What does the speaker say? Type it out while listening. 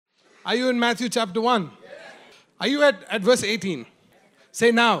Are you in Matthew chapter 1? Are you at verse 18?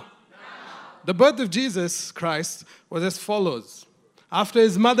 Say now. The birth of Jesus Christ was as follows. After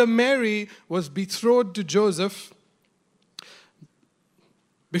his mother Mary was betrothed to Joseph,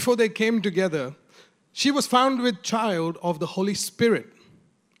 before they came together, she was found with child of the Holy Spirit.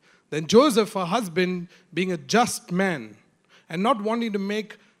 Then Joseph, her husband, being a just man, and not wanting to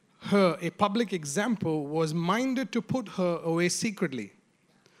make her a public example, was minded to put her away secretly.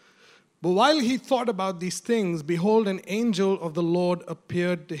 But while he thought about these things, behold, an angel of the Lord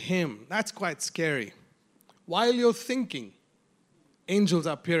appeared to him. That's quite scary. While you're thinking, angels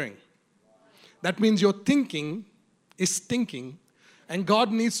are appearing. That means your thinking is stinking, and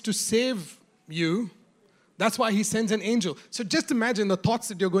God needs to save you. That's why he sends an angel. So just imagine the thoughts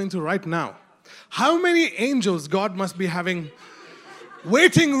that you're going through right now. How many angels God must be having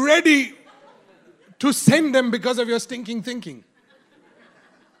waiting ready to send them because of your stinking thinking?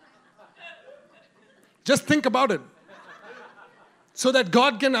 Just think about it. So that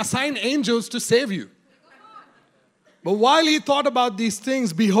God can assign angels to save you. But while he thought about these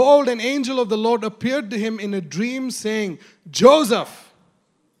things, behold, an angel of the Lord appeared to him in a dream, saying, Joseph,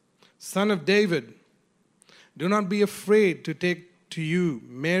 son of David, do not be afraid to take to you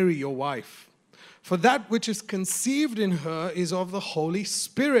Mary your wife, for that which is conceived in her is of the Holy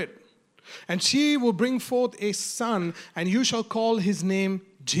Spirit. And she will bring forth a son, and you shall call his name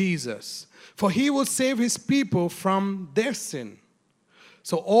Jesus. For he will save his people from their sin.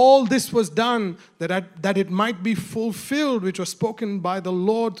 So all this was done that it might be fulfilled, which was spoken by the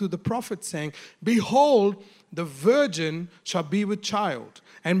Lord through the prophet, saying, Behold, the virgin shall be with child,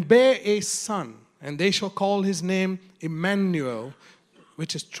 and bear a son, and they shall call his name Emmanuel,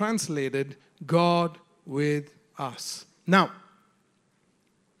 which is translated, God with us. Now,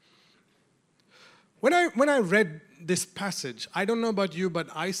 when I read this passage, I don't know about you, but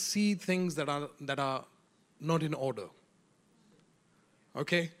I see things that are not in order.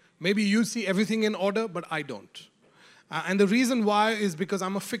 Okay? Maybe you see everything in order, but I don't. And the reason why is because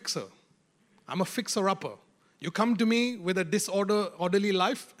I'm a fixer. I'm a fixer-upper. You come to me with a disorderly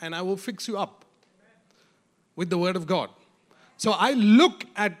life, and I will fix you up with the word of God. So I look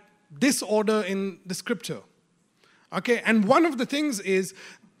at disorder in the scripture. Okay? And one of the things is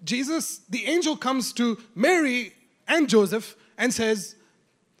Jesus, the angel comes to Mary and Joseph and says,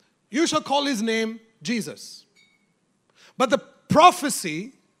 you shall call his name Jesus. But the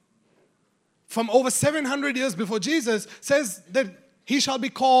prophecy from over 700 years before Jesus says that he shall be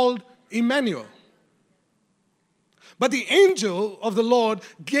called Emmanuel. But the angel of the Lord,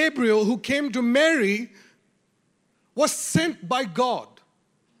 Gabriel, who came to Mary, was sent by God.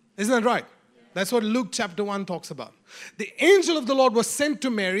 Isn't that right? That's what Luke chapter 1 talks about. The angel of the Lord was sent to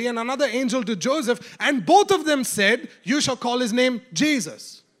Mary and another angel to Joseph, and both of them said, you shall call his name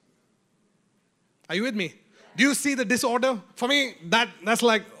Jesus. Are you with me? Do you see the disorder? For me, that's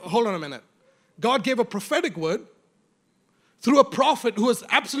like, hold on a minute. God gave a prophetic word through a prophet who was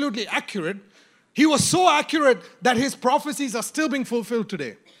absolutely accurate. He was so accurate that his prophecies are still being fulfilled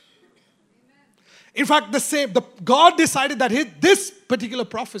today. In fact, God decided that this particular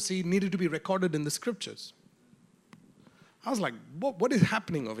prophecy needed to be recorded in the scriptures. I was like, what is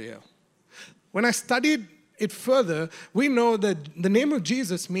happening over here? When I studied it further, we know that the name of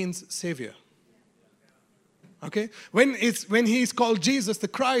Jesus means Savior. Okay? When he's called Jesus the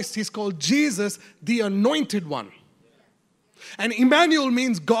Christ, he's called Jesus the Anointed One. And Emmanuel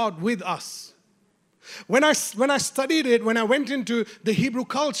means God with us. When I studied it, when I went into the Hebrew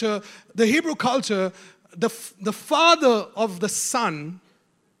culture, the father of the son,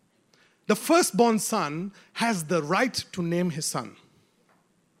 the firstborn son, has the right to name his son.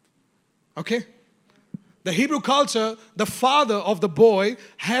 Okay? The Hebrew culture, the father of the boy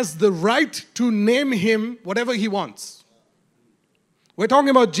has the right to name him whatever he wants. We're talking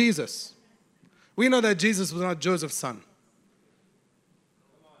about Jesus. We know that Jesus was not Joseph's son.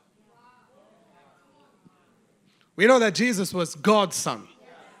 We know that Jesus was God's son.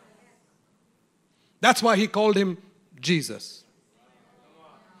 That's why he called him Jesus.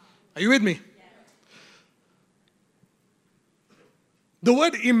 Are you with me? The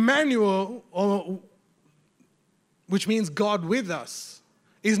word Emmanuel, which means God with us,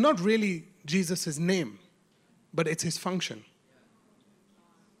 is not really Jesus' name, but it's his function.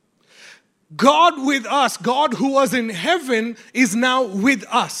 God with us, God who was in heaven, is now with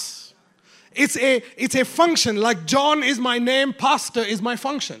us. It's a function, like John is my name, pastor is my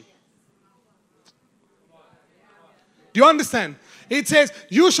function. Do you understand? It says,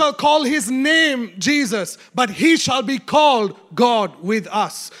 you shall call his name Jesus, but he shall be called God with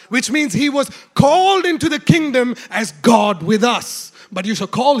us. Which means he was called into the kingdom as God with us. but you shall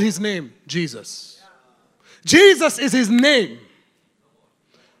call his name Jesus. Jesus is his name,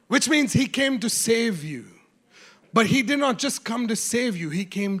 which means he came to save you. But he did not just come to save you, he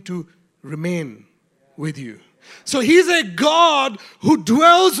came to remain with you. So he's a God who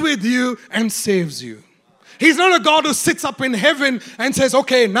dwells with you and saves you. He's not a God who sits up in heaven and says,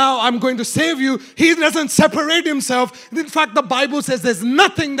 okay, now I'm going to save you. He doesn't separate himself. In fact, the Bible says there's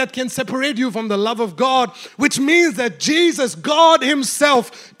nothing that can separate you from the love of God, which means that Jesus, God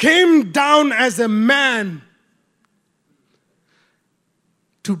himself, came down as a man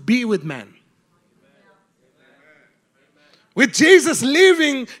to be with man. With Jesus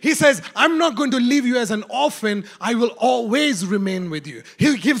leaving, he says, I'm not going to leave you as an orphan. I will always remain with you.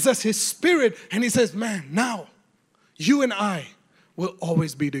 He gives us his spirit and he says, man, now you and I will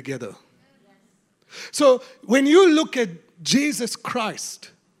always be together. So when you look at Jesus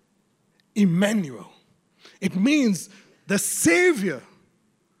Christ, Emmanuel, it means the Savior,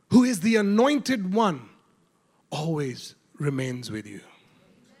 who is the anointed one, always remains with you.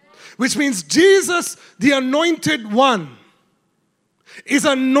 Which means Jesus, the anointed one, is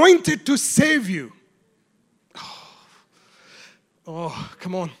anointed to save you. Oh,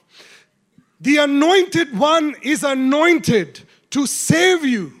 come on. The anointed one is anointed to save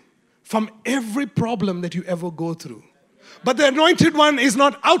you from every problem that you ever go through. But the anointed one is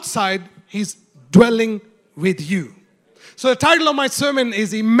not outside, he's dwelling with you. So the title of my sermon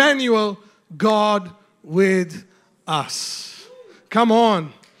is Emmanuel, God with us. Come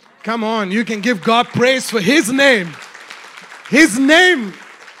on. Come on. You can give God praise for his name. His name,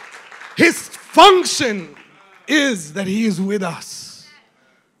 his function is that he is with us.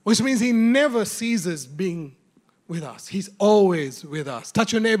 Which means he never ceases being with us. He's always with us.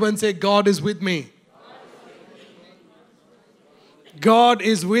 Touch your neighbor and say, God is with me. God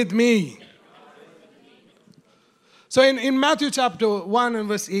is with me. So in Matthew chapter 1 and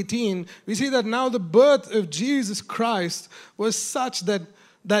verse 18, we see that now the birth of Jesus Christ was such that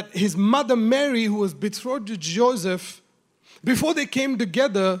his mother Mary, who was betrothed to Joseph, before they came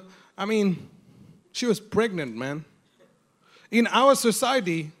together, she was pregnant, man. In our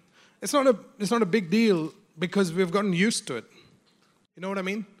society, it's not a big deal because we've gotten used to it. You know what I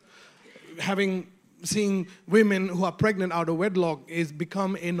mean? Seeing women who are pregnant out of wedlock is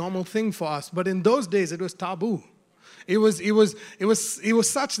become a normal thing for us. But in those days, it was taboo. It was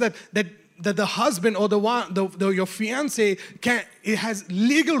such that the husband or your fiance has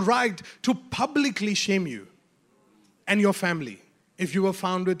legal right to publicly shame you and your family if you were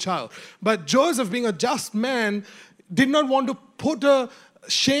found with child. But Joseph, being a just man, did not want to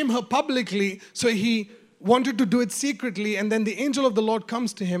shame her publicly, so he wanted to do it secretly, and then the angel of the Lord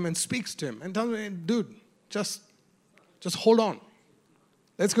comes to him and speaks to him and tells him, dude, just hold on.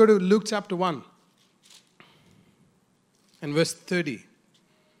 Let's go to Luke chapter 1 and verse 30.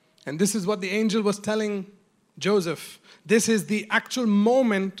 And this is what the angel was telling Joseph. This is the actual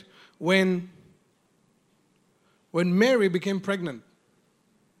moment when Mary became pregnant.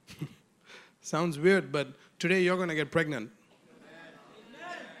 Sounds weird, but today you're going to get pregnant.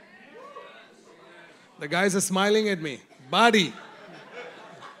 The guys are smiling at me. Buddy,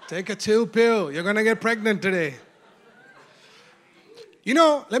 take a chill pill. You're going to get pregnant today. You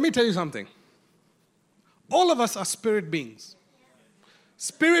know, let me tell you something. All of us are spirit beings.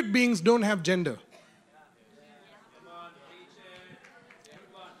 Spirit beings don't have gender.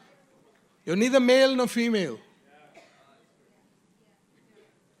 You're neither male nor female.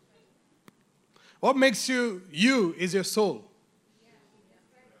 What makes you is your soul.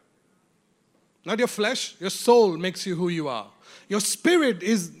 Not your flesh, your soul makes you who you are. Your spirit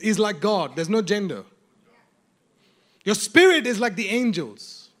is like God. There's no gender. Your spirit is like the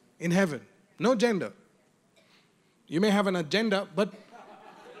angels in heaven. No gender. You may have an agenda, but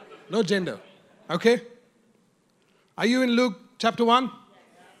no gender. Okay? Are you in Luke chapter 1?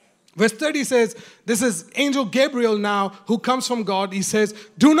 Verse 30 says, this is angel Gabriel now who comes from God. He says,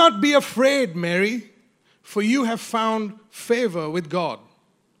 do not be afraid, Mary, for you have found favor with God.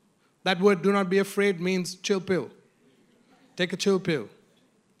 That word, do not be afraid, means chill pill. Take a chill pill.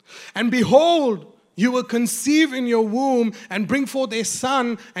 And behold, you will conceive in your womb and bring forth a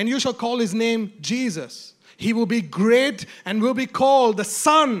son, and you shall call his name Jesus. He will be great and will be called the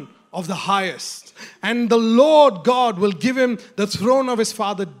Son of the Highest. And the Lord God will give him the throne of his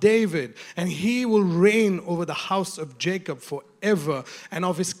father David, and he will reign over the house of Jacob forever, and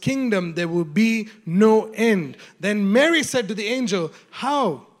of his kingdom there will be no end. Then Mary said to the angel,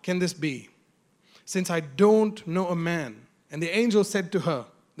 how can this be, since I don't know a man? And the angel said to her,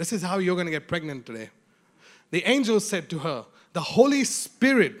 this is how you're going to get pregnant today. The angel said to her, the Holy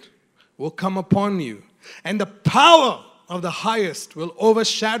Spirit will come upon you, and the power of the highest will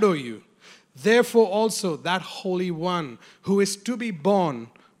overshadow you. Therefore also that Holy One who is to be born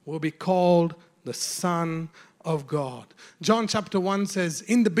will be called the Son of God. John chapter 1 says,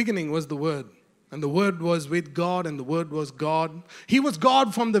 in the beginning was the Word, and the Word was with God, and the Word was God. He was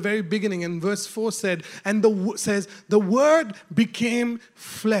God from the very beginning. And verse 4 said, says, the Word became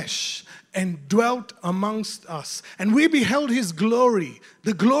flesh and dwelt amongst us. And we beheld His glory,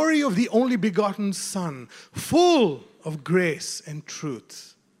 the glory of the only begotten Son, full of grace and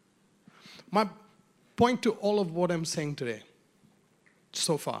truth. My point to all of what I'm saying today,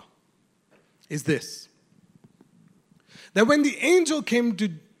 so far, is this. That when the angel came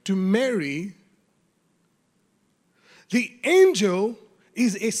to Mary, the angel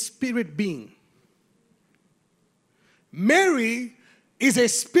is a spirit being. Mary is a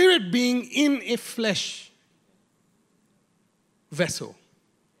spirit being in a flesh vessel.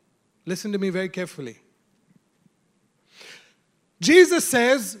 Listen to me very carefully. Jesus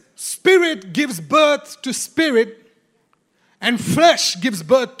says, spirit gives birth to spirit, and flesh gives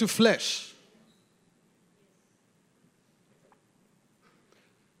birth to flesh.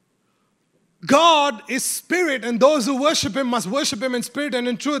 God is spirit, and those who worship Him must worship Him in spirit and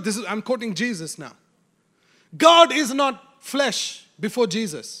in truth. I'm quoting Jesus now. God is not flesh before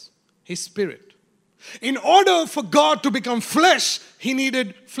Jesus. He's spirit. In order for God to become flesh, He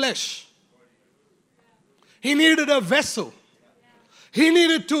needed flesh. He needed a vessel. He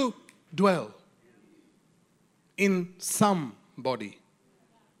needed to dwell in some body.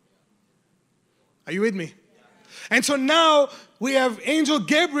 Are you with me? And so now we have Angel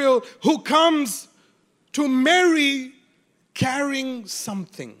Gabriel who comes to Mary carrying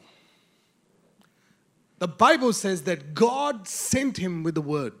something. The Bible says that God sent him with the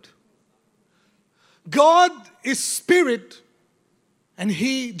word. God is spirit, and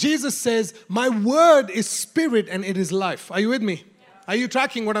Jesus says, my word is spirit and it is life. Are you with me? Are you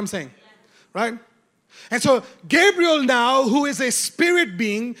tracking what I'm saying? Right? And so Gabriel now, who is a spirit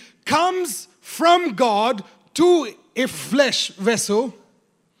being, comes from God to a flesh vessel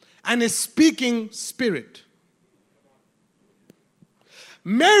and is speaking spirit.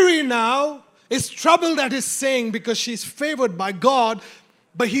 Mary now is troubled at his saying because she's favored by God,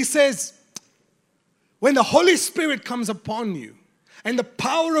 but he says, when the Holy Spirit comes upon you and the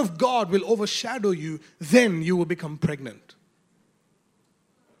power of God will overshadow you, then you will become pregnant.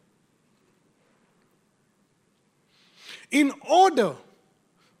 In order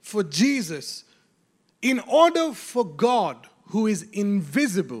for God, who is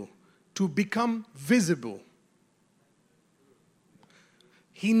invisible, to become visible,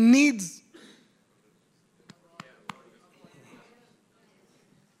 He needs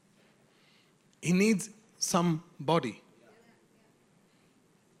some body.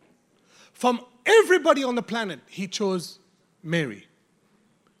 From everybody on the planet, He chose Mary.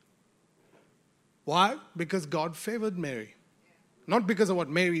 Why? Because God favored Mary. Not because of what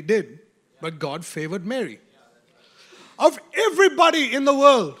Mary did, but God favored Mary. Of everybody in the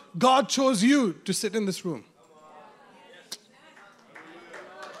world, God chose you to sit in this room.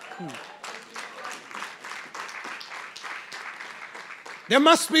 There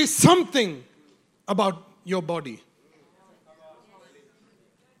must be something about your body.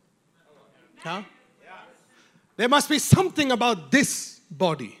 Huh? There must be something about this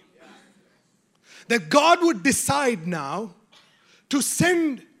body. That God would decide now to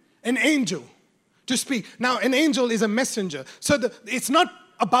send an angel to speak. Now, an angel is a messenger. So it's not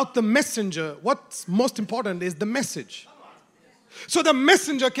about the messenger. What's most important is the message. So the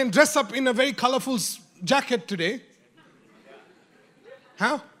messenger can dress up in a very colorful jacket today.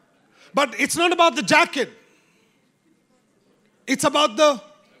 Huh? But it's not about the jacket. It's about the...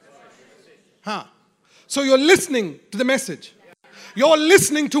 Huh? So you're listening to the message. You're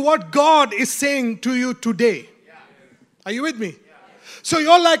listening to what God is saying to you today. Are you with me? So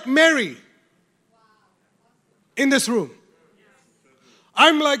you're like Mary in this room.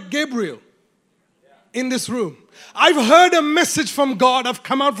 I'm like Gabriel in this room. I've heard a message from God. I've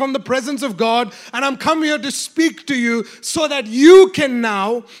come out from the presence of God, and I'm come here to speak to you so that you can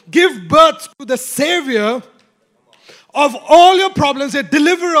now give birth to the Savior of all your problems, a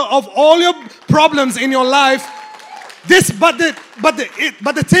deliverer of all your problems in your life. But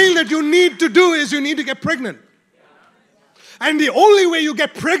the thing that you need to do is you need to get pregnant. And the only way you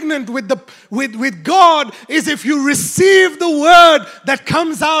get pregnant with God is if you receive the word that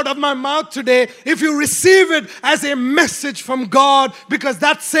comes out of my mouth today, if you receive it as a message from God, because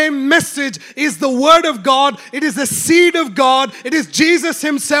that same message is the word of God, it is the seed of God, it is Jesus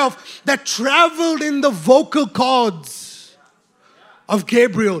himself that traveled in the vocal cords of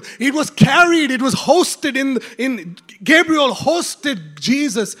Gabriel. It was carried, it was hosted in Gabriel hosted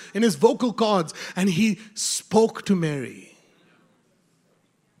Jesus in his vocal cords, and he spoke to Mary.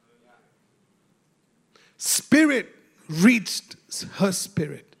 Spirit reached her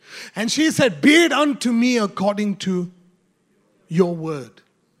spirit, and she said, "Be it unto me according to your word."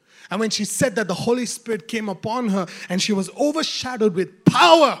 And when she said that, the Holy Spirit came upon her and she was overshadowed with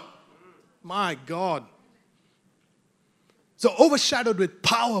power. My God. So overshadowed with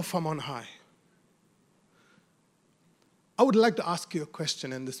power from on high. I would like to ask you a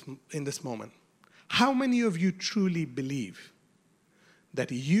question in this moment. How many of you truly believe that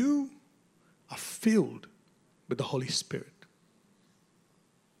you are filled with the Holy Spirit?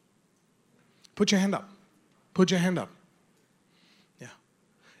 Put your hand up. Put your hand up.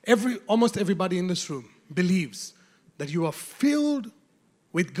 Almost everybody in this room believes that you are filled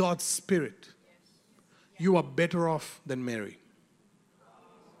with God's Spirit. You are better off than Mary.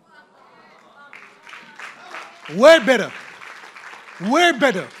 Way better. Way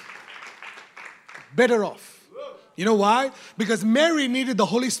better. Better off. You know why? Because Mary needed the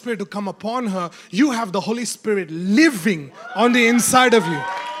Holy Spirit to come upon her. You have the Holy Spirit living on the inside of you.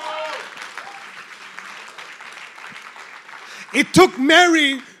 It took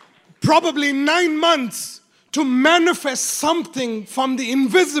Mary probably 9 months to manifest something from the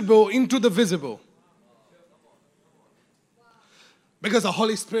invisible into the visible. Because the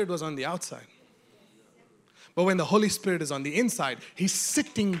Holy Spirit was on the outside. But when the Holy Spirit is on the inside, He's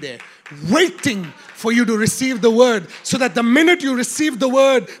sitting there waiting for you to receive the word, so that the minute you receive the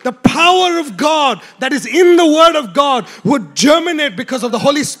word, the power of God that is in the word of God would germinate because of the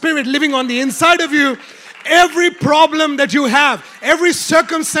Holy Spirit living on the inside of you. Every problem that you have, every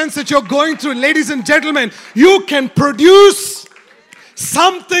circumstance that you're going through, ladies and gentlemen, you can produce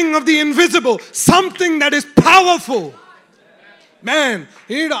something of the invisible, something that is powerful. Man,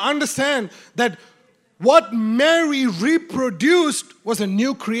 you need to understand that what Mary reproduced was a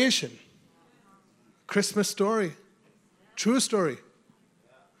new creation. Christmas story. True story.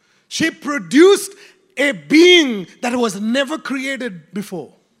 She produced a being that was never created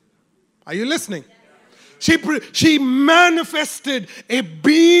before. Are you listening? She manifested a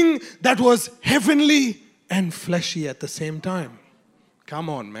being that was heavenly and fleshy at the same time. Come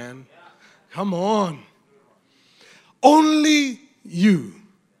on, man. Come on. Only you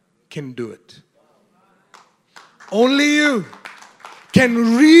can do it. Only you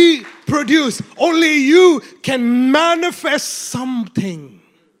can reproduce. Only you can manifest something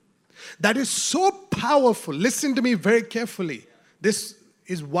that is so powerful. Listen to me very carefully. This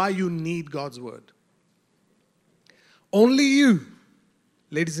is why you need God's word. Only you,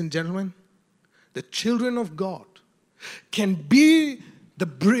 ladies and gentlemen, the children of God, can be the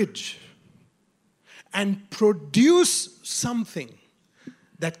bridge and produce something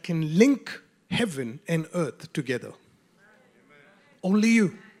that can link heaven and earth together. Only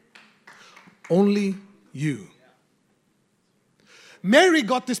you. Only you. Mary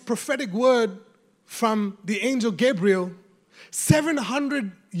got this prophetic word from the angel Gabriel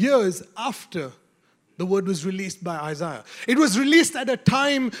 700 years after the word was released by Isaiah. It was released at a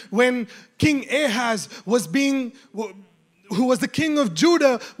time when King Ahaz who was the king of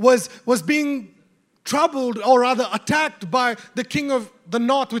Judah, was being troubled, or rather attacked, by the king of the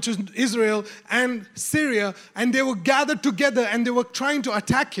north, which is Israel, and Syria, and they were gathered together and they were trying to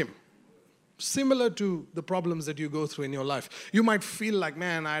attack him. Similar to the problems that you go through in your life. You might feel like,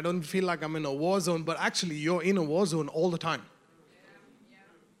 man, I don't feel like I'm in a war zone, but actually you're in a war zone all the time.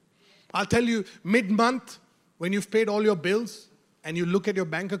 I'll tell you, mid-month, when you've paid all your bills and you look at your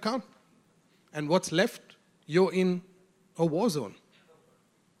bank account and what's left, you're in a war zone.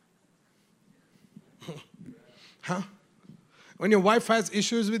 Huh? When your wife has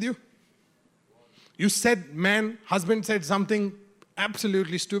issues with you, husband said something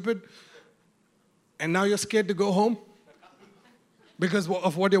absolutely stupid, and now you're scared to go home because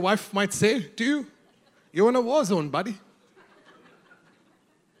of what your wife might say to you. You're in a war zone, buddy.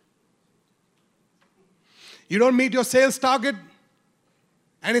 You don't meet your sales target,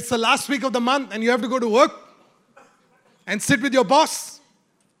 and it's the last week of the month, and you have to go to work and sit with your boss.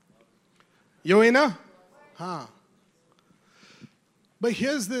 You're in a... But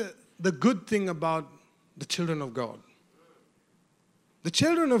here's the good thing about the children of God. The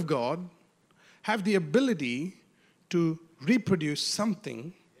children of God have the ability to reproduce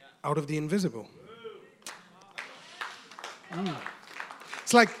something out of the invisible.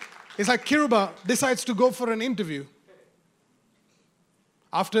 It's like Kiruba decides to go for an interview.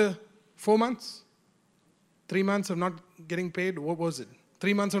 After 4 months, 3 months of not getting paid, what was it?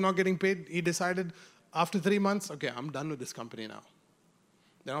 3 months of not getting paid, he decided after 3 months, okay, I'm done with this company now.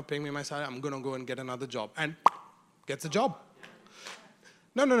 They're not paying me my salary. I'm going to go and get another job. And gets a job.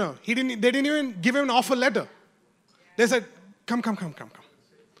 No. They didn't even give him an offer letter. They said, come.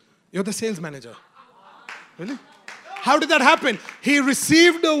 You're the sales manager. Really? How did that happen? He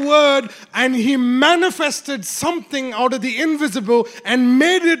received a word and he manifested something out of the invisible and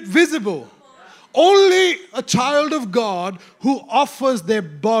made it visible. Only a child of God who offers their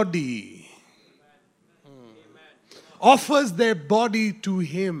body, offers their body to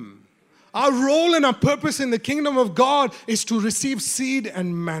Him. Our role and our purpose in the kingdom of God is to receive seed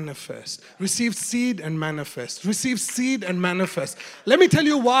and manifest. Receive seed and manifest. Receive seed and manifest. Let me tell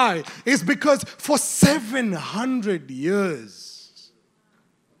you why. It's because for 700 years,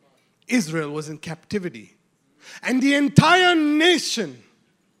 Israel was in captivity. And the entire nation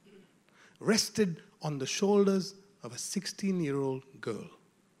rested on the shoulders of a 16-year-old girl.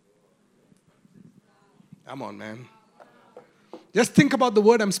 Come on, man. Just think about the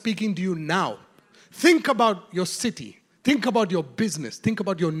word I'm speaking to you now. Think about your city. Think about your business. Think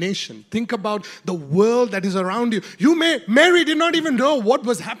about your nation. Think about the world that is around you. Mary did not even know what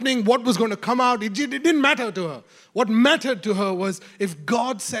was happening, what was going to come out. It didn't matter to her. What mattered to her was, if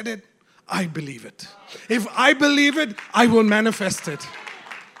God said it, I believe it. If I believe it, I will manifest it.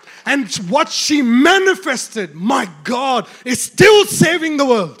 And what she manifested, my God, is still saving the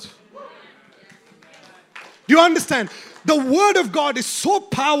world. Do you understand? The word of God is so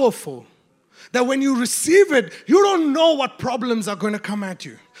powerful that when you receive it, you don't know what problems are going to come at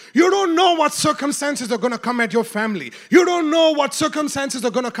you. You don't know what circumstances are going to come at your family. You don't know what circumstances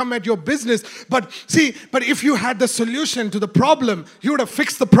are going to come at your business. But if you had the solution to the problem, you would have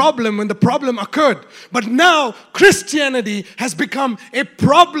fixed the problem when the problem occurred. But now, Christianity has become a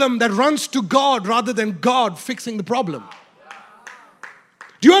problem that runs to God rather than God fixing the problem.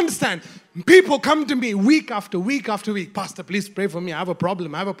 Do you understand? People come to me week after week after week. Pastor, please pray for me. I have a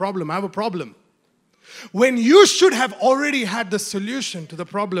problem. When you should have already had the solution to the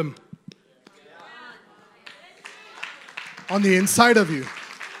problem on the inside of you.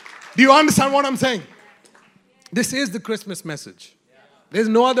 Do you understand what I'm saying? This is the Christmas message. There's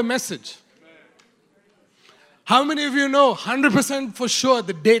no other message. How many of you know 100% for sure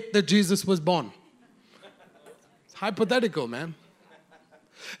the date that Jesus was born? It's hypothetical, man.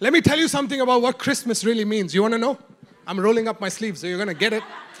 Let me tell you something about what Christmas really means. You want to know? I'm rolling up my sleeves, so you're going to get it.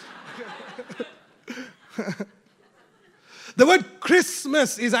 The word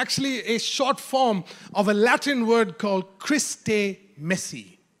Christmas is actually a short form of a Latin word called Christe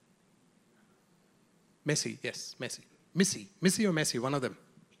Messi. Messi, yes, Messi. Missy or Messi, one of them.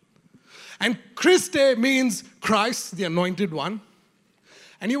 And Christe means Christ, the anointed one.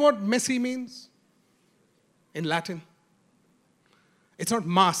 And you know what Messi means in Latin? It's not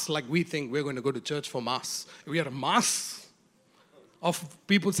mass like we think we're going to go to church for mass. We are a mass of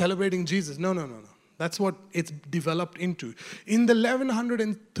people celebrating Jesus. No. That's what it's developed into. In the year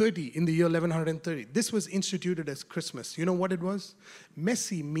 1130, this was instituted as Christmas. You know what it was?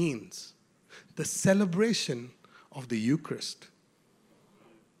 Messi means the celebration of the Eucharist.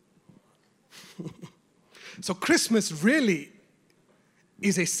 So Christmas really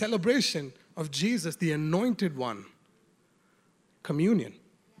is a celebration of Jesus, the anointed one. Communion.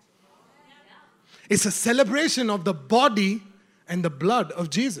 It's a celebration of the body and the blood of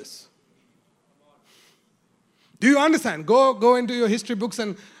Jesus. Do you understand? Go into your history books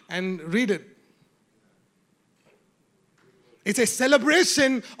and read it. It's a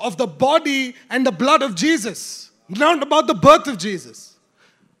celebration of the body and the blood of Jesus. Not about the birth of Jesus.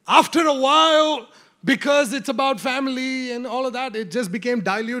 After a while, because it's about family and all of that, it just became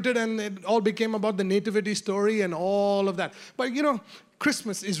diluted and it all became about the nativity story and all of that. But you know,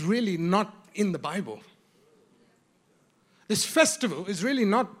 Christmas is really not in the Bible. This festival is really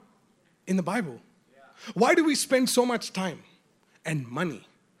not in the Bible. Why do we spend so much time and money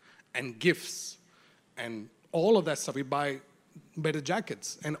and gifts and all of that stuff? We buy better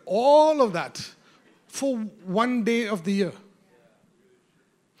jackets and all of that for one day of the year.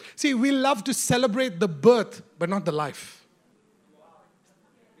 See, we love to celebrate the birth, but not the life.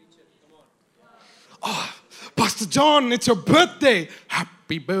 Oh, Pastor John, it's your birthday.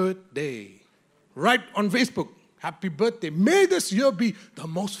 Happy birthday. Right on Facebook. Happy birthday. May this year be the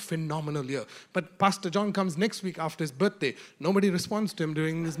most phenomenal year. But Pastor John comes next week after his birthday. Nobody responds to him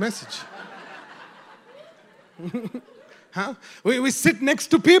during his message. Huh? We sit next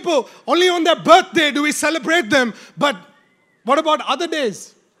to people. Only on their birthday do we celebrate them. But what about other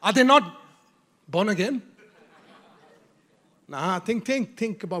days? Are they not born again? Nah,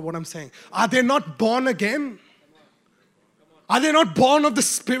 think about what I'm saying. Are they not born again? Are they not born of the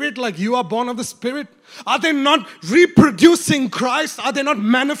Spirit like you are born of the Spirit? Are they not reproducing Christ? Are they not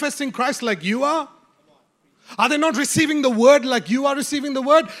manifesting Christ like you are? Are they not receiving the word like you are receiving the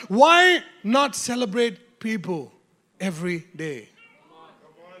word? Why not celebrate people every day?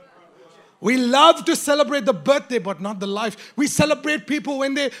 We love to celebrate the birthday, but not the life. We celebrate people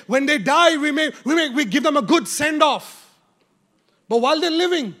when they die. We give them a good send off. But while they're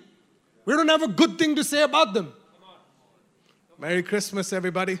living, we don't have a good thing to say about them. Merry Christmas,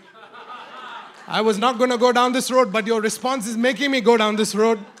 everybody. I was not going to go down this road, but your response is making me go down this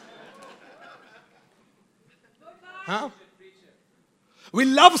road. Huh? We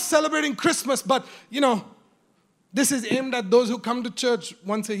love celebrating Christmas, but this is aimed at those who come to church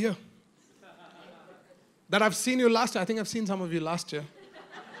once a year. That I've seen you last year. I think I've seen some of you last year.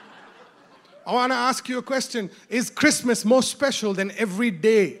 I want to ask you a question. Is Christmas more special than every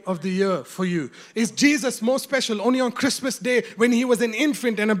day of the year for you? Is Jesus more special only on Christmas Day when he was an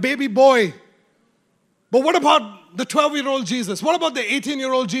infant and a baby boy? But what about the 12-year-old Jesus? What about the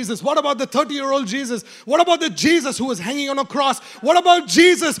 18-year-old Jesus? What about the 30-year-old Jesus? What about the Jesus who was hanging on a cross? What about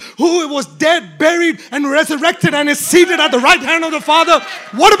Jesus who was dead, buried, and resurrected and is seated at the right hand of the Father?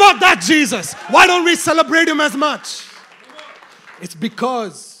 What about that Jesus? Why don't we celebrate him as much? It's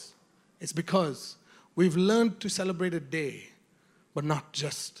because we've learned to celebrate a day, but not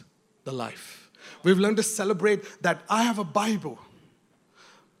just the life. We've learned to celebrate that I have a Bible.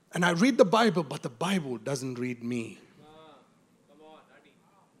 And I read the Bible, but the Bible doesn't read me.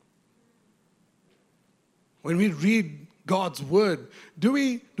 When we read God's word, do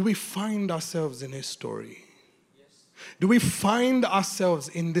we find ourselves in his story? Do we find ourselves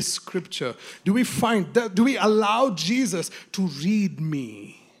in this scripture? Do we allow Jesus to read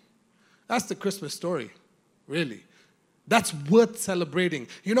me? That's the Christmas story, really. That's worth celebrating.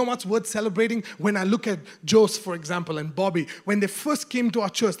 You know what's worth celebrating? When I look at Jose, for example, and Bobby, when they first came to our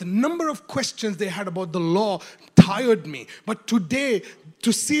church, the number of questions they had about the law tired me. But today,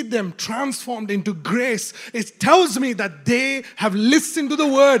 to see them transformed into grace, it tells me that they have listened to the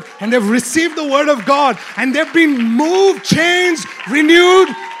word and they've received the word of God and they've been moved, changed, renewed.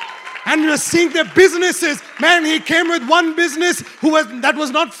 And you're seeing their businesses. Man, he came with one business that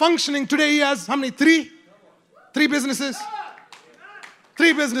was not functioning. Today he has how many? Three businesses?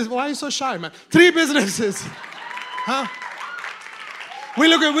 3 businesses. Why are you so shy, man? 3 businesses. Huh? We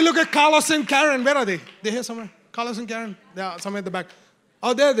look at Carlos and Karen. Where are they? They're here somewhere. Carlos and Karen. They are somewhere at the back.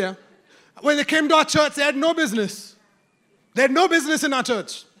 Oh, they're there. When they came to our church, they had no business. They had no business in our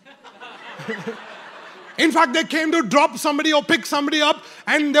church. In fact, they came to drop somebody or pick somebody up,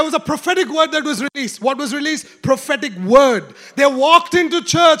 and there was a prophetic word that was released. What was released? Prophetic word. They walked into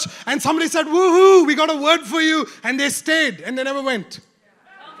church, and somebody said, woohoo, we got a word for you. And they stayed, and they never went.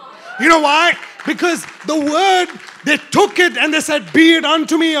 You know why? Because the word, they took it, and they said, be it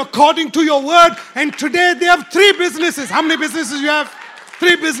unto me according to your word. And today, they have 3 businesses. How many businesses you have?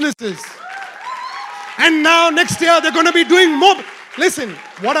 3 businesses. And now, next year, they're going to be doing more. Listen,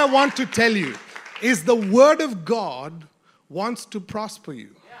 what I want to tell you is the word of God wants to prosper you.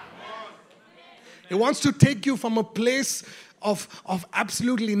 It wants to take you from a place of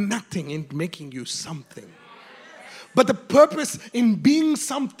absolutely nothing into making you something. But the purpose in being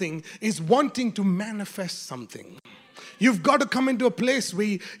something is wanting to manifest something. You've got to come into a place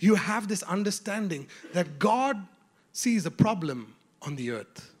where you have this understanding that God sees a problem on the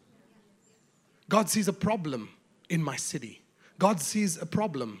earth. God sees a problem in my city. God sees a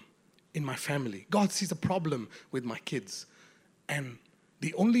problem in my family. God sees a problem with my kids. And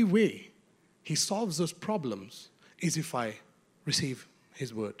the only way he solves those problems is if I receive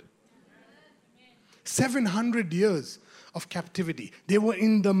his word. 700 years of captivity. They were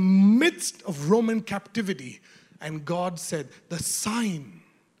in the midst of Roman captivity. And God said, the sign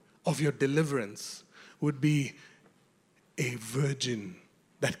of your deliverance would be a virgin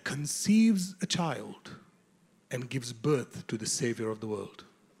that conceives a child and gives birth to the Savior of the world.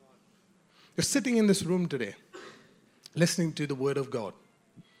 You're sitting in this room today, listening to the word of God.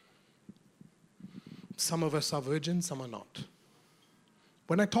 Some of us are virgins, some are not.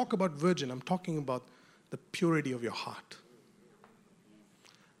 When I talk about virgin, I'm talking about the purity of your heart.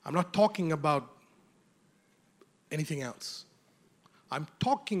 I'm not talking about anything else. I'm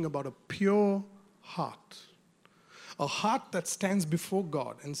talking about a pure heart. A heart that stands before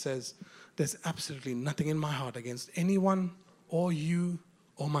God and says, there's absolutely nothing in my heart against anyone or you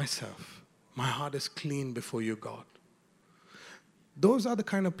or myself. My heart is clean before you, God. Those are the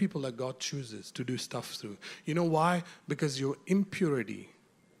kind of people that God chooses to do stuff through. You know why? Because your impurity,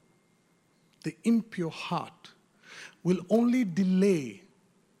 the impure heart, will only delay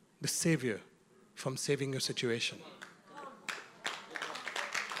the Savior from saving your situation.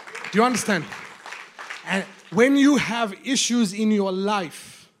 Do you understand? And when you have issues in your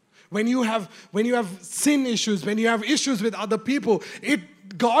life, when you have sin issues, when you have issues with other people,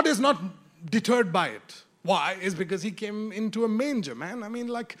 God is not deterred by it. Why? It's because he came into a manger, man. I mean,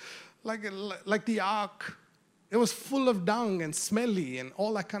 like the ark. It was full of dung and smelly and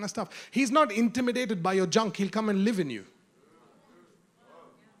all that kind of stuff. He's not intimidated by your junk. He'll come and live in you.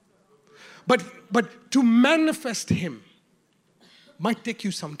 But to manifest him might take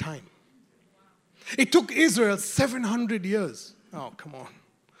you some time. It took Israel 700 years. Oh, come on.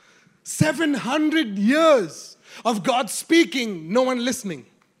 700 years of God speaking, no one listening.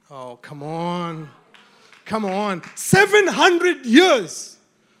 Oh, come on. Come on. 700 years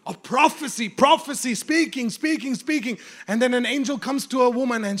of prophecy, speaking. And then an angel comes to a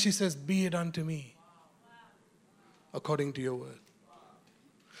woman and she says, "Be it unto me according to your word."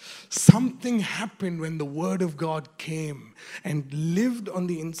 Something happened when the word of God came and lived on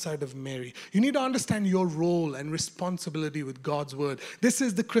the inside of Mary. You need to understand your role and responsibility with God's word. This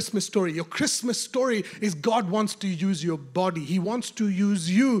is the Christmas story. Your Christmas story is God wants to use your body. He wants to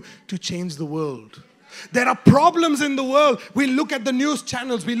use you to change the world. There are problems in the world. We look at the news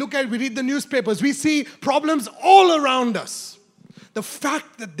channels. We read the newspapers. We see problems all around us. The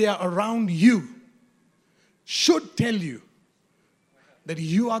fact that they are around you should tell you that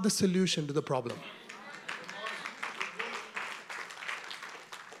you are the solution to the problem.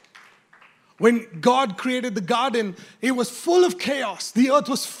 When God created the garden, it was full of chaos. The earth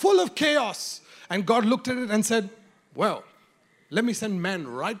was full of chaos. And God looked at it and said, well, let me send man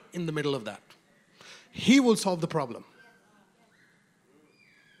right in the middle of that. He will solve the problem.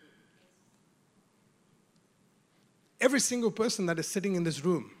 Every single person that is sitting in this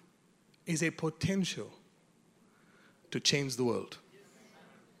room is a potential to change the world.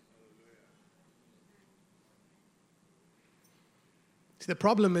 See, the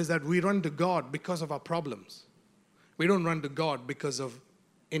problem is that we run to God because of our problems. We don't run to God because of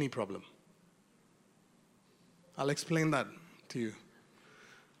any problem. I'll explain that to you.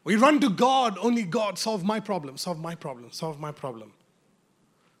 We run to God, only God, solve my problem, solve my problem, solve my problem.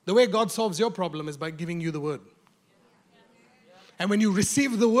 The way God solves your problem is by giving you the word. And when you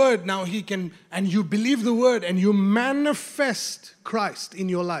receive the word, now he can, and you believe the word and you manifest Christ in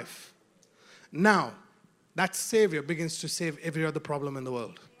your life. Now, that Savior begins to save every other problem in the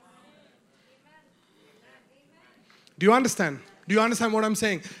world. Do you understand? Do you understand what I'm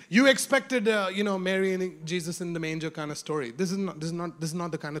saying? You expected, Mary and Jesus in the manger kind of story. This is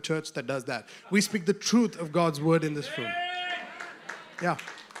not the kind of church that does that. We speak the truth of God's word in this room. Yeah.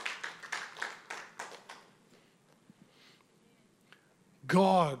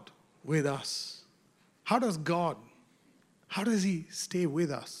 God with us. How does he stay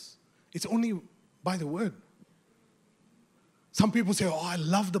with us? It's only by the word. Some people say, I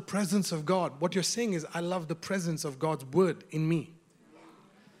love the presence of God. What you're saying is, I love the presence of God's word in me.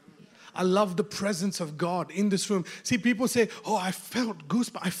 I love the presence of God in this room. See, people say, I felt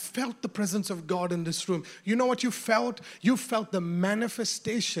goosebumps. I felt the presence of God in this room. You know what you felt? You felt the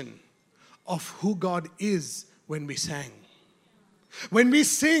manifestation of who God is when we sang. When we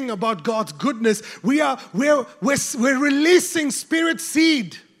sing about God's goodness, we're releasing spirit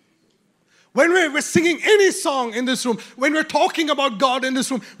seed. When we're singing any song in this room, when we're talking about God in this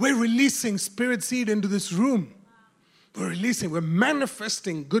room, we're releasing spirit seed into this room. We're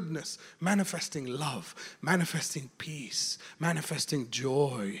manifesting goodness, manifesting love, manifesting peace, manifesting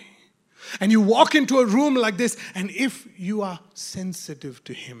joy. And you walk into a room like this, and if you are sensitive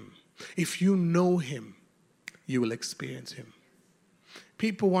to him, if you know him, you will experience him.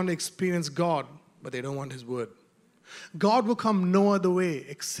 People want to experience God, but they don't want his word. God will come no other way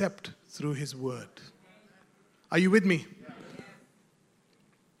except through his word. Are you with me?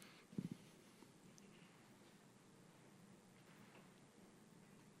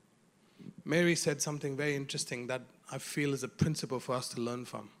 Mary said something very interesting that I feel is a principle for us to learn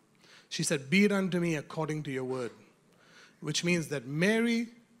from. She said, "Be it unto me according to your word," which means that Mary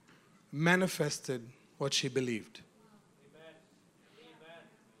manifested what she believed.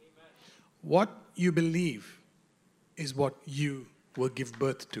 What you believe is what you will give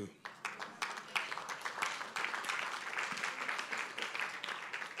birth to.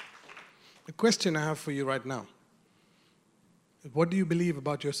 The question I have for you right now is, what do you believe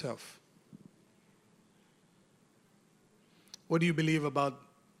about yourself? What do you believe about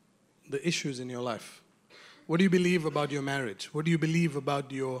the issues in your life? What do you believe about your marriage? What do you believe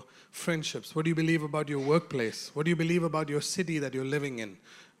about your friendships? What do you believe about your workplace? What do you believe about your city that you're living in?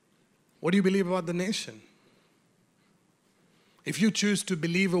 What do you believe about the nation? If you choose to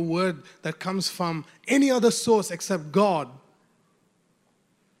believe a word that comes from any other source except God,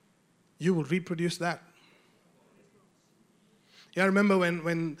 you will reproduce that. Yeah, I remember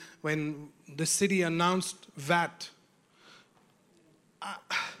when the city announced VAT,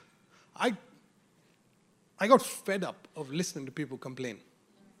 I got fed up of listening to people complain.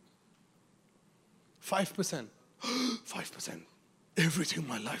 5%. 5%. Everything in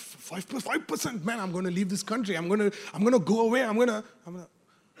my life. 5%. Man, I'm going to leave this country. I'm going to go away.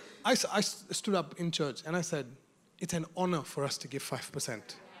 I stood up in church and I said, it's an honor for us to give 5%.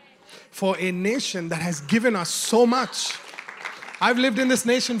 For a nation that has given us so much. I've lived in this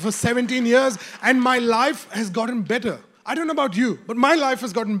nation for 17 years and my life has gotten better. I don't know about you, but my life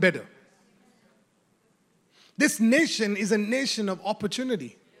has gotten better. This nation is a nation of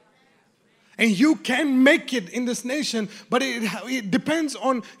opportunity. And you can make it in this nation, but it depends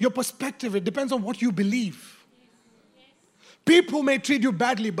on your perspective. It depends on what you believe. People may treat you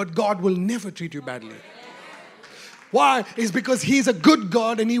badly, but God will never treat you badly. Why? It's because He's a good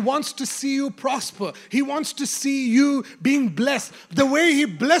God and He wants to see you prosper. He wants to see you being blessed. The way He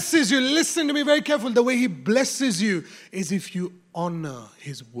blesses you, listen to me very carefully, the way He blesses you is if you honor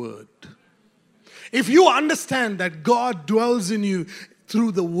His word. If you understand that God dwells in you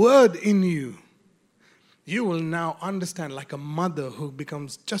through the word in you, you will now understand, like a mother who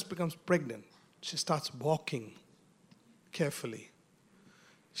just becomes pregnant. She starts walking carefully.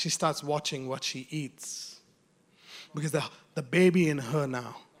 She starts watching what she eats. Because the baby in her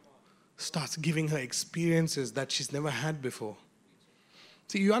now starts giving her experiences that she's never had before.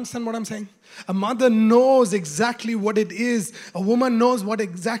 See, you understand what I'm saying? A mother knows exactly what it is. A woman knows what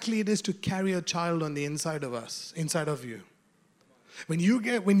exactly it is to carry a child on the inside of us, inside of you. When you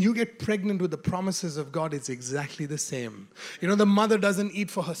get pregnant with the promises of God, it's exactly the same. You know, the mother doesn't eat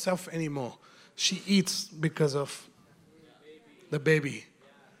for herself anymore. She eats because of the baby.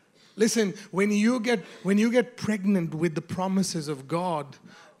 Listen, when you get pregnant with the promises of God,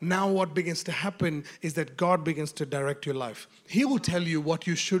 now what begins to happen is that God begins to direct your life. He will tell you what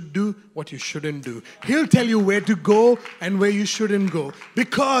you should do, what you shouldn't do. He'll tell you where to go and where you shouldn't go.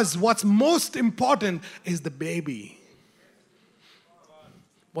 Because what's most important is the baby.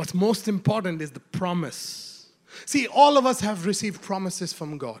 What's most important is the promise. See, all of us have received promises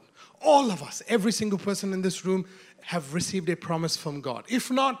from God. All of us, every single person in this room have received a promise from God.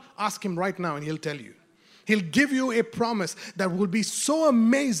 If not, ask Him right now and He'll tell you. He'll give you a promise that will be so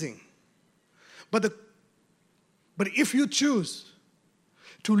amazing. But if you choose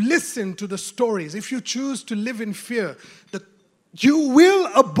to listen to the stories, if you choose to live in fear, you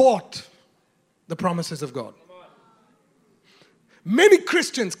will abort the promises of God. Many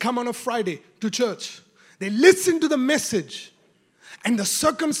Christians come on a Friday to church. They listen to the message, and the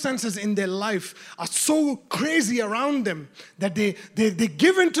circumstances in their life are so crazy around them that they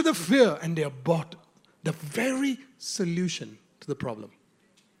give in to the fear and they abort the very solution to the problem.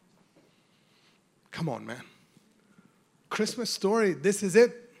 Come on, man. Christmas story, this is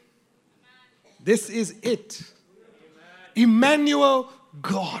it. This is it. Emmanuel,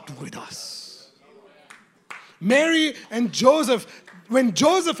 God with us. Mary and Joseph, when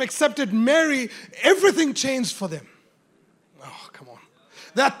Joseph accepted Mary, everything changed for them. Oh, come on.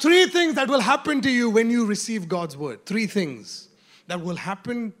 There are 3 things that will happen to you when you receive God's word. 3 things that will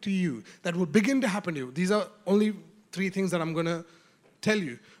happen to you, that will begin to happen to you. These are only 3 things that I'm going to tell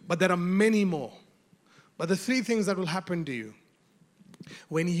you, but there are many more. But the 3 things that will happen to you,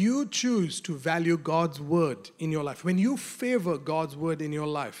 when you choose to value God's word in your life, when you favor God's word in your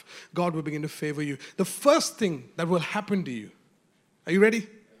life, God will begin to favor you. The first thing that will happen to you, are you ready?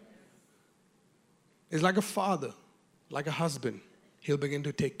 Is like a father, like a husband. He'll begin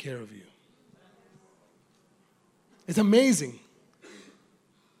to take care of you. It's amazing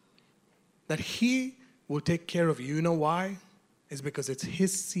that He will take care of you. You know why? It's because it's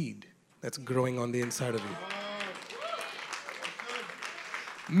His seed that's growing on the inside of you.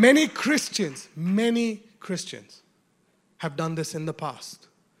 Many Christians have done this in the past.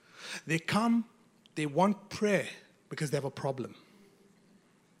 They come, they want prayer because they have a problem.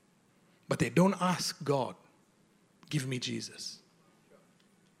 But they don't ask God, give me Jesus.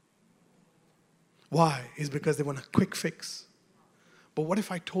 Why? It's because they want a quick fix. But what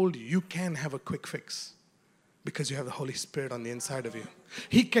if I told you, you can have a quick fix because you have the Holy Spirit on the inside of you.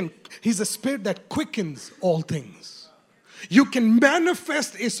 He's a spirit that quickens all things. You can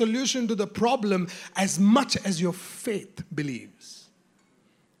manifest a solution to the problem as much as your faith believes.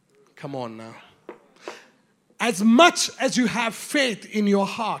 Come on now. As much as you have faith in your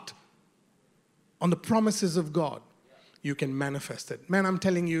heart on the promises of God, you can manifest it. Man, I'm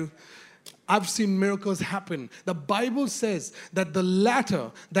telling you, I've seen miracles happen. The Bible says that the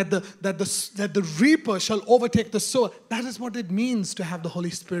latter, that the reaper shall overtake the sower. That is what it means to have the Holy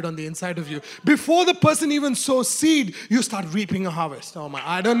Spirit on the inside of you. Before the person even sows seed, you start reaping a harvest. Oh my,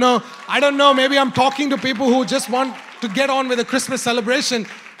 I don't know. Maybe I'm talking to people who just want to get on with the Christmas celebration.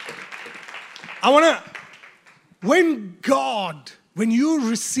 When you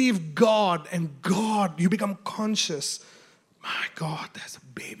receive God and God, you become conscious. My God, there's a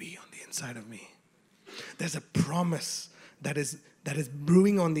baby on the inside of me. There's a promise that is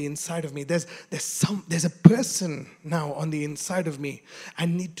brewing on the inside of me. There's a person now on the inside of me. I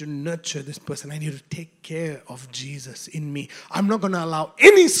need to nurture this person. I need to take care of Jesus in me. I'm not going to allow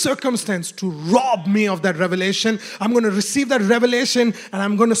any circumstance to rob me of that revelation. I'm going to receive that revelation and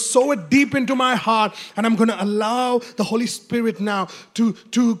I'm going to sow it deep into my heart, and I'm going to allow the Holy Spirit now to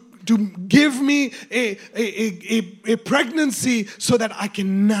give me a pregnancy so that I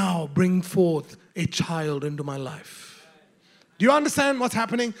can now bring forth a child into my life. Do you understand what's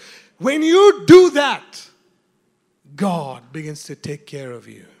happening? When you do that, God begins to take care of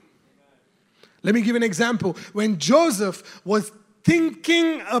you. Let me give an example. When Joseph was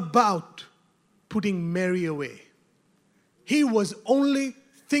thinking about putting Mary away, he was only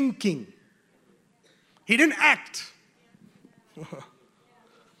thinking. He didn't act.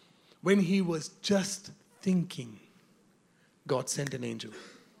 When he was just thinking, God sent an angel.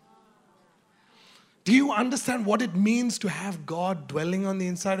 Do you understand what it means to have God dwelling on the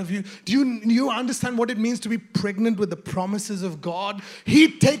inside of you? Do you understand what it means to be pregnant with the promises of God?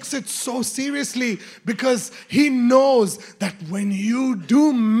 He takes it so seriously because he knows that when you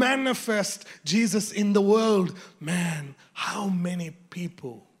do manifest Jesus in the world, man, how many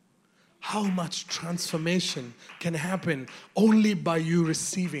people, how much transformation can happen only by you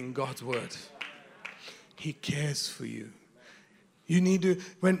receiving God's word. He cares for you. You need to,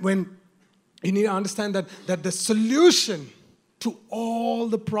 you need to understand that the solution to all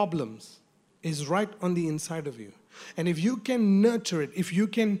the problems is right on the inside of you. And if you can nurture it, if you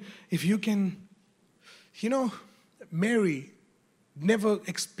can, Mary never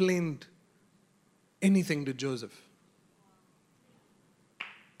explained anything to Joseph.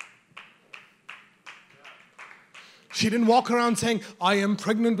 She didn't walk around saying, I am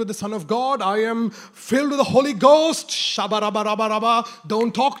pregnant with the Son of God. I am filled with the Holy Ghost. Shabba rabba rabba rabba.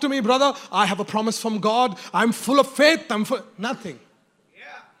 Don't talk to me, brother. I have a promise from God. I'm full of faith. Nothing.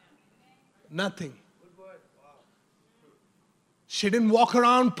 Yeah. Nothing. Good word. Wow. She didn't walk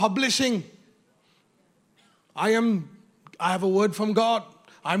around publishing. I have a word from God.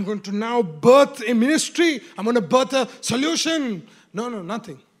 I'm going to now birth a ministry. I'm going to birth a solution. No,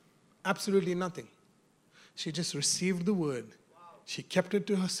 nothing. Absolutely nothing. She just received the word. She kept it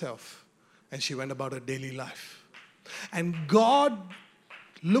to herself. And she went about her daily life. And God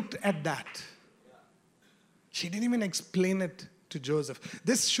looked at that. She didn't even explain it to Joseph.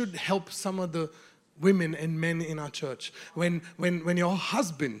 This should help some of the women and men in our church. When your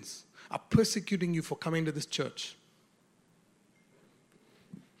husbands are persecuting you for coming to this church.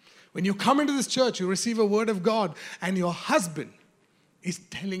 When you come into this church, you receive a word of God, and your husband is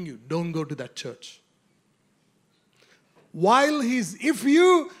telling you, don't go to that church. If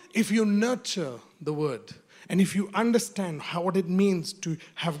you nurture the word, and if you understand what it means to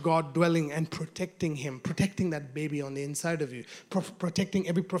have God dwelling and protecting him, protecting that baby on the inside of you, protecting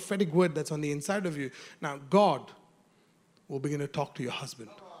every prophetic word that's on the inside of you, now God will begin to talk to your husband.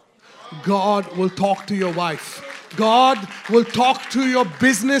 God will talk to your wife. God will talk to your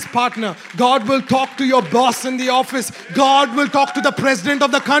business partner. God will talk to your boss in the office. God will talk to the president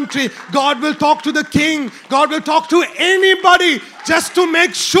of the country. God will talk to the king. God will talk to anybody just to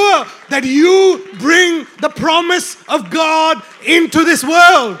make sure that you bring the promise of God into this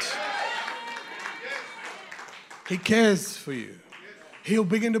world. He cares for you. He'll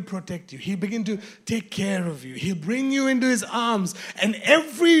begin to protect you. He'll begin to take care of you. He'll bring you into his arms. And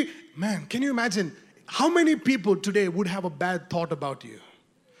man, can you imagine how many people today would have a bad thought about you?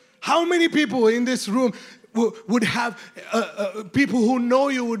 How many people in this room would have people who know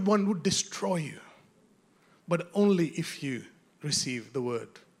you would destroy you? But only if you receive the word.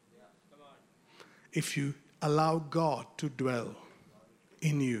 If you allow God to dwell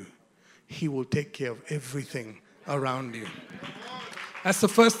in you, he will take care of everything around you. That's the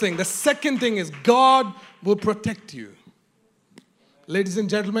first thing. The second thing is God will protect you. Ladies and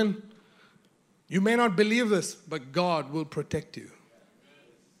gentlemen, you may not believe this, but God will protect you.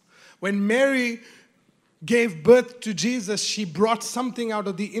 When Mary gave birth to Jesus, she brought something out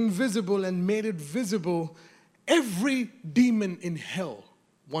of the invisible and made it visible. Every demon in hell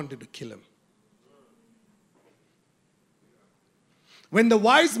wanted to kill him. When the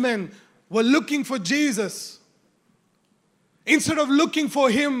wise men were looking for Jesus. Instead of looking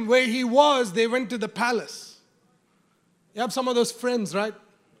for him where he was, they went to the palace. You have some of those friends, right?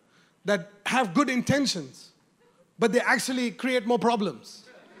 That have good intentions, but they actually create more problems.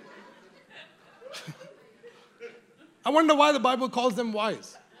 I wonder why the Bible calls them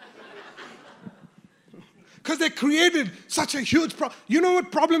wise. Because they created such a huge problem. You know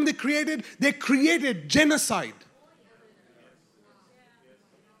what problem they created? They created genocide.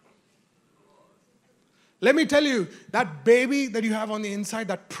 Let me tell you, that baby that you have on the inside,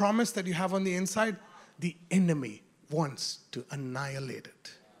 that promise that you have on the inside, the enemy wants to annihilate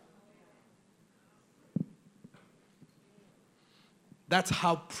it. That's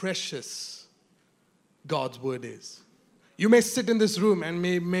how precious God's word is. You may sit in this room and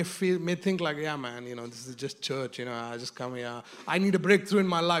may think like, yeah, man, this is just church, I just come here. I need a breakthrough in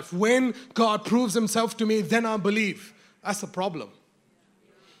my life. When God proves himself to me, then I'll believe. That's the problem.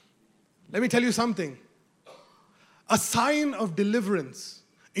 Let me tell you something. A sign of deliverance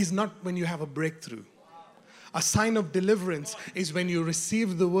is not when you have a breakthrough. A sign of deliverance is when you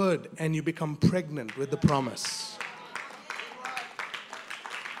receive the word and you become pregnant with the promise.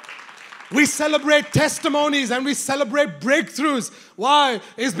 We celebrate testimonies and we celebrate breakthroughs. Why?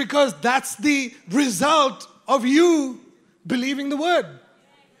 It's because that's the result of you believing the word.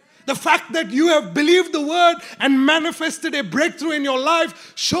 The fact that you have believed the word and manifested a breakthrough in your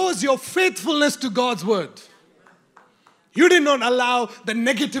life shows your faithfulness to God's word. You did not allow the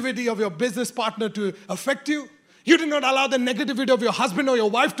negativity of your business partner to affect you. You did not allow the negativity of your husband or your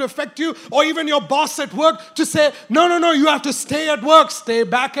wife to affect you, or even your boss at work to say, no, you have to stay at work, stay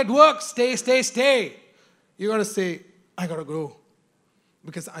back at work, stay. You got to say, I got to go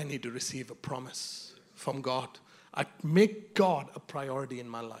because I need to receive a promise from God. I make God a priority in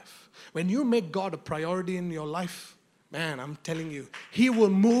my life. When you make God a priority in your life, man, I'm telling you, he will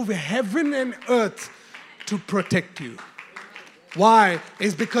move heaven and earth to protect you. Why?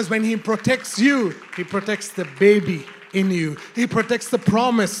 It's because when he protects you, he protects the baby in you. He protects the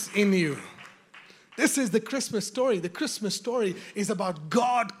promise in you. This is the Christmas story. The Christmas story is about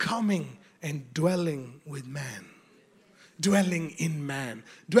God coming and dwelling with man. Dwelling in man.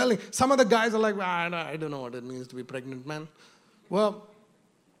 Some of the guys are like, I don't know what it means to be pregnant, man. Well,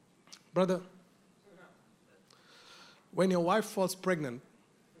 brother, when your wife falls pregnant,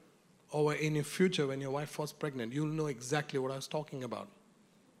 or in your future, when your wife falls pregnant, you'll know exactly what I was talking about.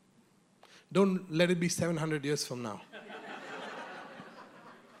 Don't let it be 700 years from now.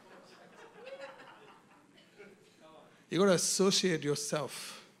 You got to associate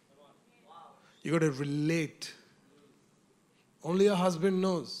yourself. You got to relate. Only a husband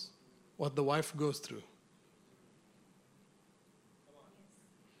knows what the wife goes through.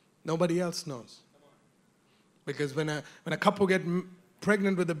 Nobody else knows. Because when a couple get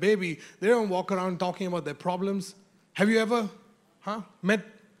pregnant with a baby, they don't walk around talking about their problems. Have you ever met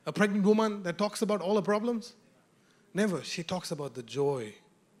a pregnant woman that talks about all her problems? Never. She talks about the joy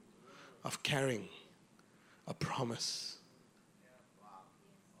of carrying a promise.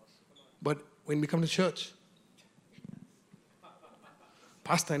 But when we come to church,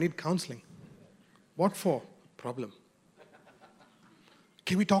 Pastor, I need counseling. What for? Problem.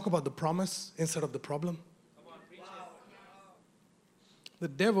 Can we talk about the promise instead of the problem? The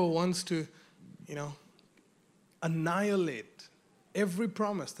devil wants to, annihilate every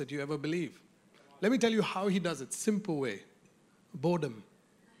promise that you ever believe. Let me tell you how he does it. Simple way. Boredom.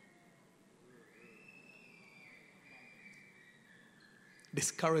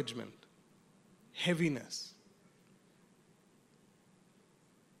 Discouragement. Heaviness.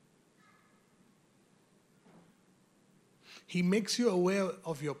 He makes you aware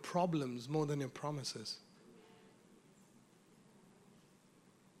of your problems more than your promises.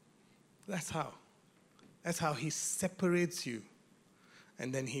 That's how he separates you,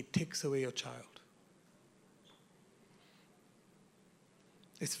 and then he takes away your child.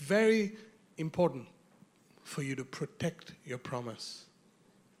 It's very important for you to protect your promise.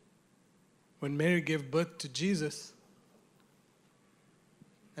 When Mary gave birth to Jesus,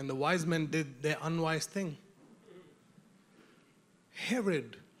 and the wise men did their unwise thing,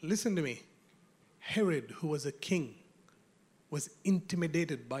 Herod, listen to me, Herod, who was a king, was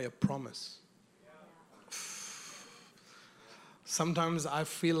intimidated by a promise. Sometimes I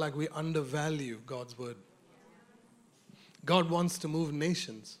feel like we undervalue God's word. God wants to move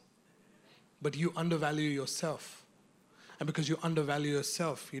nations, but you undervalue yourself. And because you undervalue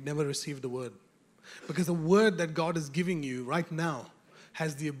yourself, you never receive the word. Because the word that God is giving you right now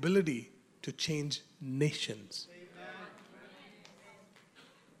has the ability to change nations.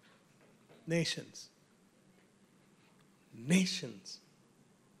 Nations.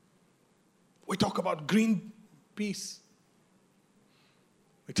 We talk about green peace.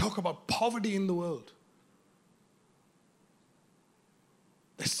 We talk about poverty in the world.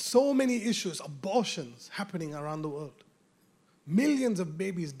 There's so many issues, abortions happening around the world. Millions of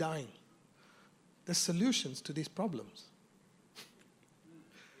babies dying. There's solutions to these problems.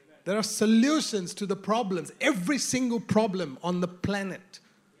 There are solutions to the problems, every single problem on the planet,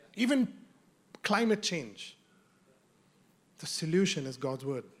 even climate change. The solution is God's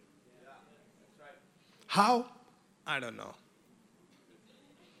word. How? I don't know.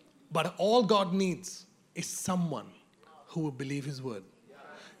 But all God needs is someone who will believe his word.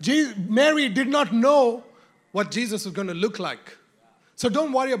 Mary did not know what Jesus was going to look like. So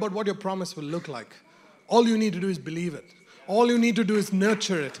don't worry about what your promise will look like. All you need to do is believe it. All you need to do is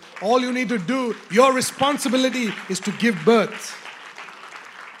nurture it. All you need to do, your responsibility is to give birth.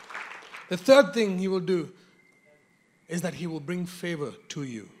 The third thing he will do is that he will bring favor to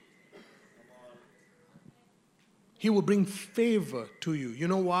you. He will bring favor to you. You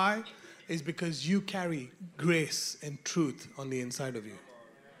know why? It's because you carry grace and truth on the inside of you.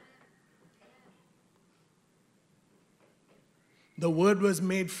 The Word was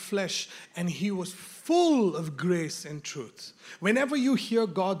made flesh and he was full of grace and truth. Whenever you hear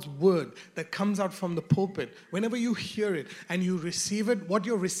God's word that comes out from the pulpit, whenever you hear it and you receive it, what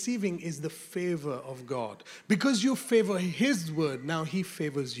you're receiving is the favor of God. Because you favor his word, now he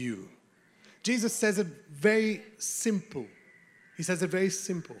favors you. Jesus says it very simple. He says it very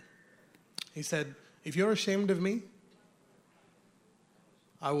simple. He said, if you're ashamed of me,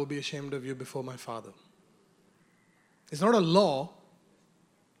 I will be ashamed of you before my Father. It's not a law.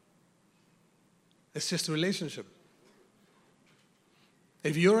 It's just a relationship.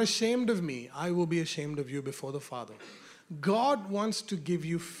 If you're ashamed of me, I will be ashamed of you before the Father. God wants to give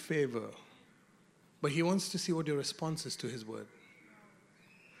you favor, but he wants to see what your response is to his word.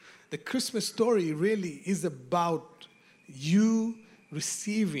 The Christmas story really is about you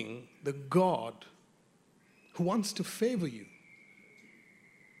receiving the God who wants to favor you.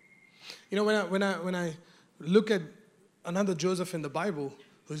 You know, when I look at another Joseph in the Bible,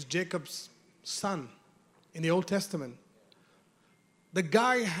 who's Jacob's son in the Old Testament, the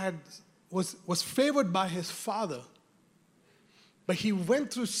guy was favored by his father, but he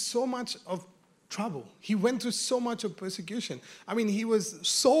went through so much of trouble. He went through so much of persecution. I mean, he was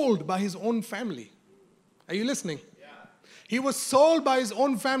sold by his own family. Are you listening? Yeah. He was sold by his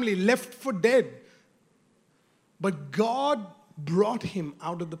own family, left for dead. But God brought him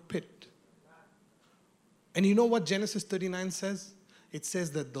out of the pit. And you know what Genesis 39 says? It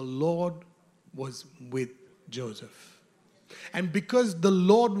says that the Lord was with Joseph. And because the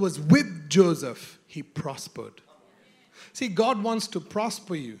Lord was with Joseph, he prospered. See, God wants to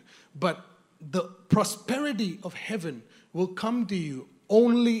prosper you, but the prosperity of heaven will come to you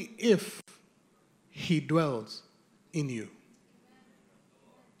only if he dwells in you.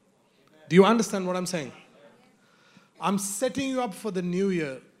 Do you understand what I'm saying? I'm setting you up for the new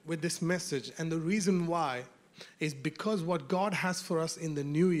year with this message, and the reason why is because what God has for us in the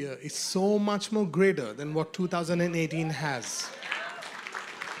new year is so much more greater than what 2018 has.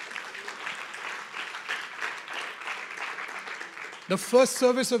 The first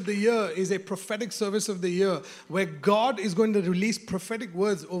service of the year is a prophetic service of the year where God is going to release prophetic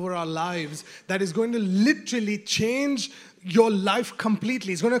words over our lives that is going to literally change your life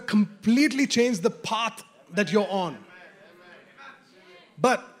completely. It's going to completely change the path that you're on.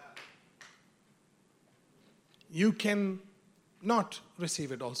 But you can not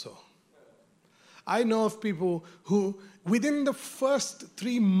receive it also. I know of people who, within the first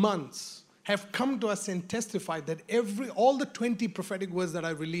 3 months, have come to us and testified that all the 20 prophetic words that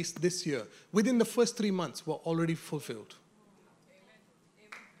I released this year, within the first 3 months, were already fulfilled.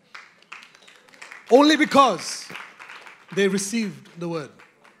 Only because they received the word.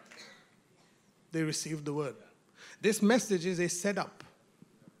 They received the word. This message is a setup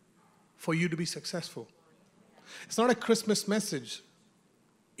for you to be successful. It's not a Christmas message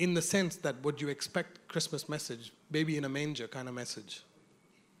in the sense that what you expect Christmas message, baby in a manger kind of message.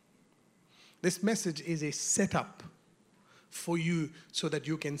 This message is a setup for you so that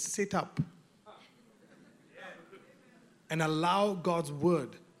you can sit up and allow God's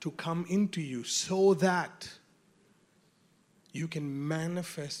word to come into you so that you can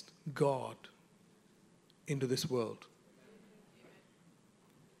manifest God into this world.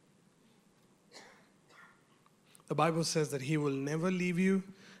 The Bible says that he will never leave you,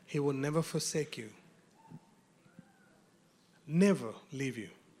 he will never forsake you. Never leave you.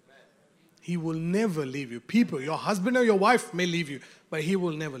 He will never leave you. People, your husband or your wife may leave you, but he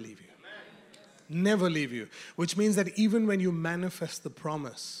will never leave you. Never leave you. Which means that even when you manifest the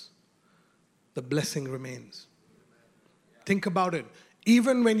promise, the blessing remains. Think about it.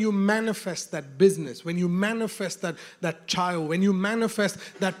 Even when you manifest that business, when you manifest that child, when you manifest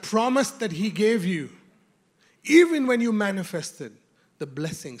that promise that He gave you, even when you manifest it, the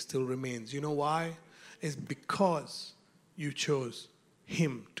blessing still remains. You know why? It's because you chose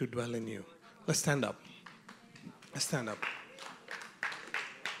Him to dwell in you. Let's stand up. Let's stand up.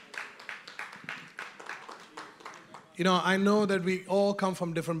 You know, I know that we all come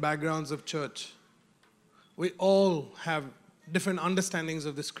from different backgrounds of church. We all have different understandings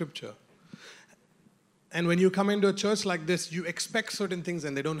of the scripture. And when you come into a church like this, you expect certain things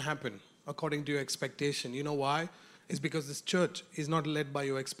and they don't happen according to your expectation. You know why? It's because this church is not led by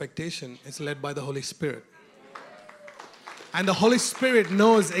your expectation. It's led by the Holy Spirit. And the Holy Spirit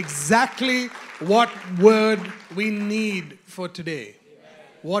knows exactly what word we need for today.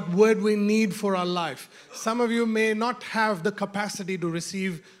 What word we need for our life. Some of you may not have the capacity to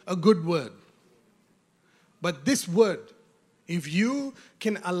receive a good word. But this word, if you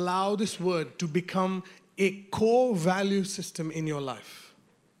can allow this word to become a core value system in your life,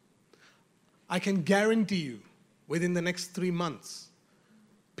 I can guarantee you, within the next 3 months,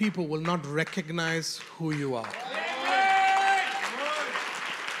 people will not recognize who you are.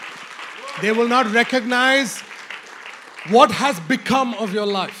 They will not recognize what has become of your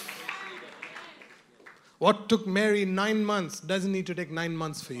life. What took Mary 9 months doesn't need to take 9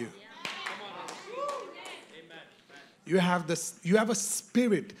 months for you. You have a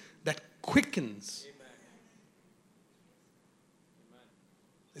spirit that quickens.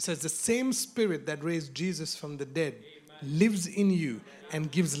 It says the same spirit that raised Jesus from the dead lives in you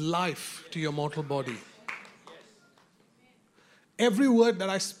and gives life to your mortal body. Every word that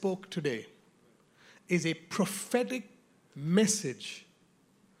I spoke today is a prophetic message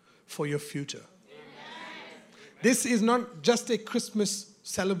for your future. This is not just a Christmas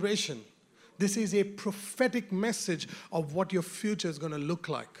celebration. This is a prophetic message of what your future is going to look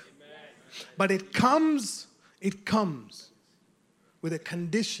like. But it comes with a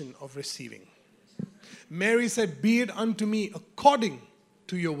condition of receiving. Mary said, "Be it unto me according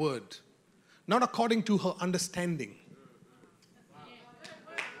to your word," not according to her understanding.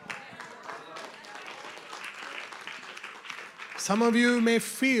 Some of you may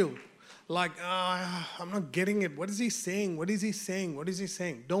feel like, I'm not getting it. What is he saying? What is he saying? What is he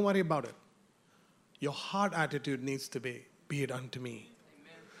saying? Don't worry about it. Your heart attitude needs to be it unto me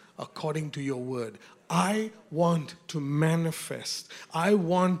according to your word. I want to manifest. I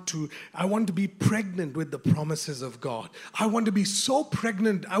want to be pregnant with the promises of God. I want to be so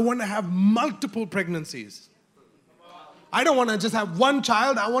pregnant. I want to have multiple pregnancies. I don't want to just have one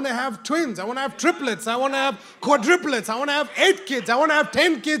child. I want to have twins. I want to have triplets. I want to have quadruplets. I want to have 8 kids. I want to have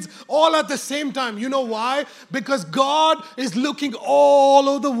 10 kids all at the same time. You know why? Because God is looking all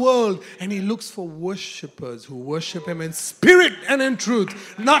over the world and He looks for worshipers who worship Him in spirit and in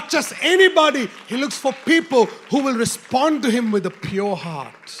truth. Not just anybody. He looks for people who will respond to Him with a pure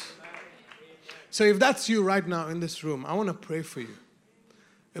heart. So if that's you right now in this room, I want to pray for you.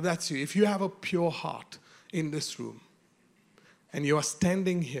 If that's you, if you have a pure heart in this room, and you are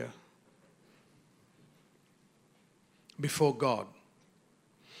standing here before God,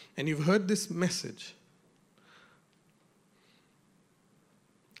 and you've heard this message,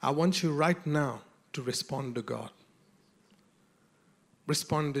 I want you right now to respond to God.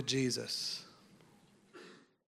 Respond to Jesus.